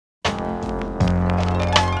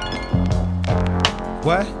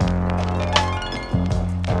What?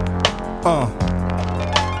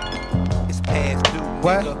 It's past due.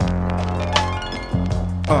 What?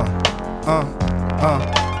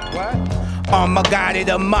 What? Oh my God, it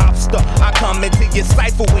a mobster. I come into your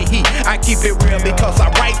cipher with heat. I keep it real because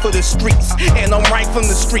I write for the streets. And I'm right from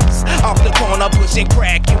the streets. Off the corner pushing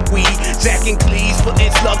crack and weed. Jacking cleaves,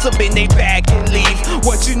 putting slugs up in they back and leave.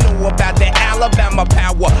 What you know about that Alabama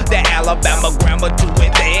power? That Alabama grammar to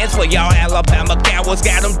it dance for y'all Alabama cowards.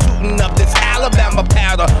 Got them tooting up this Alabama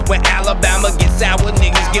powder. When Alabama gets sour,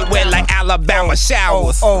 niggas get wet like Alabama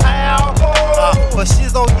showers. For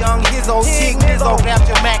Shizzo, young Hizzo, chick Nizzo, grab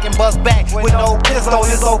your Mac and bust back with no pistol.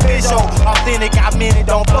 It's official, authentic, I mean it,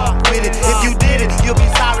 don't fuck with it. If you did it, you'll be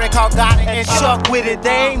sorry, call God and chuck with it.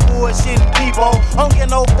 They ain't bullshitting people, don't get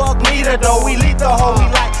no fuck neither though. We lead the hoe, we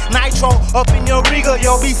like nitro, up in your Riga,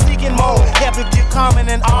 yo, be seeking more. Help if you're coming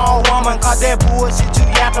in all woman, cause that bullshit you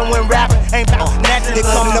yapping when rapping ain't bout nothing. They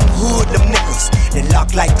come them hood, them niggas, they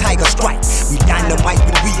lock like Tiger Strike. We dynamite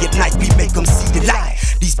when we at night, we make them see the light.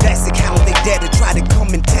 These plastic hounds, they dare to try to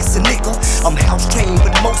come and test a nigga. I'm house trained,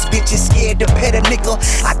 but most bitches scared to pet a nigga.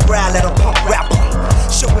 I growl at a punk rapper,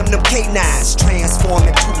 show him them K9s, transform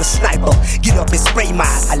into a sniper. Get up and spray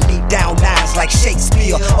mine, I lay down lines like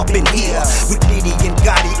Shakespeare. Up in here, with Diddy and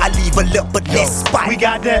Gotti, I leave a little but less spite. We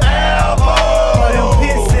got that Alpo, for them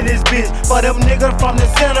pits in this bitch. For them niggas from the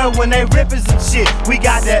center when they rippin' some shit. We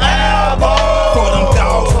got that Alpo, for them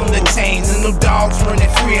dogs from the chains and them dogs running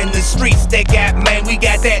free in the streets. They got, man, we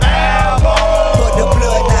got that Alpo. For the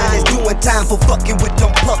bloodlines doing time for fucking with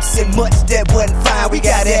them pucks and mutts that wasn't fine. We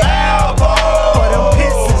got that Alpo, for them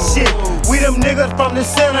pits and shit. We them niggas from the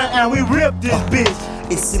center and we rip this bitch.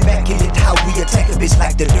 It's immaculate how we attack a bitch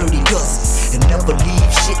like the dirty dozens, and never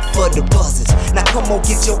leave shit for the buzzers. Now come on,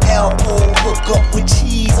 get your elbow, hook up with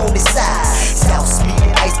cheese on the side. South meat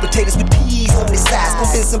and iced potatoes with peas on the side.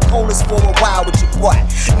 Pumping some corners for a while with your boy.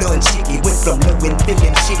 None chicken went from knowing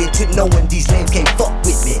feeling shitty to knowing these lames can't fuck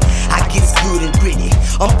with me. I get good and gritty.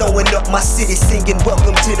 I'm throwing up my city singing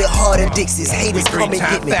welcome to the heart of Dixie's. Haters come and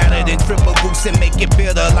get me. Fatter than triple boots and make it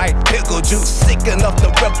bitter like pickle juice. Sick enough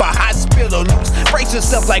to rip a hospital loose. Brace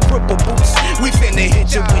yourself like cripple boots. We finna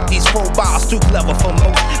hit you with these pro bars, too clever for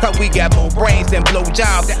most. Cause we got more brains than blow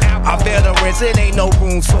jobs. Our veterans, it ain't no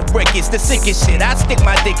rooms for breakage. The sickest shit, I stick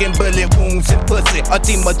my dick in bullet wounds and pussy. A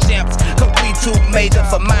team of champs, cause we too major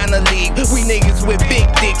for minor league. We niggas with big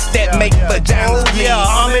dicks that make vaginas bleed. Yeah,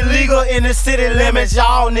 I'm illegal in the city limits.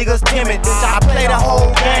 Y'all niggas timid. Bitch, I play the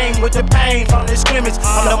whole game with the pain from the scrimmage.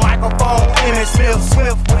 I'm the microphone image, Smith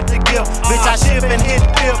Swift with the gift. Bitch, I ship and hit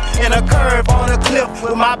fifth in a curve on a cliff.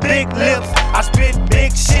 With my big lips, I spit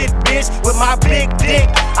big shit, bitch. With my big dick,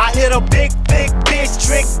 I hit a big bitch,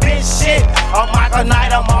 trick bitch shit. I'm Michael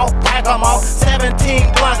Knight, I'm off pack, I'm off 17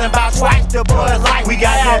 blunts and about twice the Bud Light. We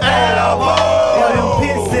got that Alpo, for them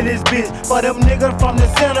pits in this bitch. For them niggas from the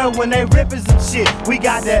center when they rippin' some shit. We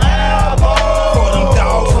got that Alpo, for them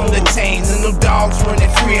dogs from the chains and them dogs running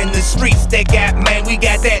free in the streets. They got, man, we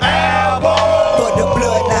got that Alpo, for the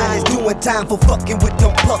bloodlines doing time for fucking with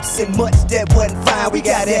them pucks and mutts that wasn't fine. We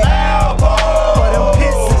got that Alpo, for them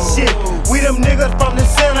pits and shit. We them niggas from the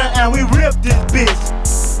center and we rip this bitch.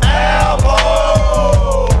 Alpo.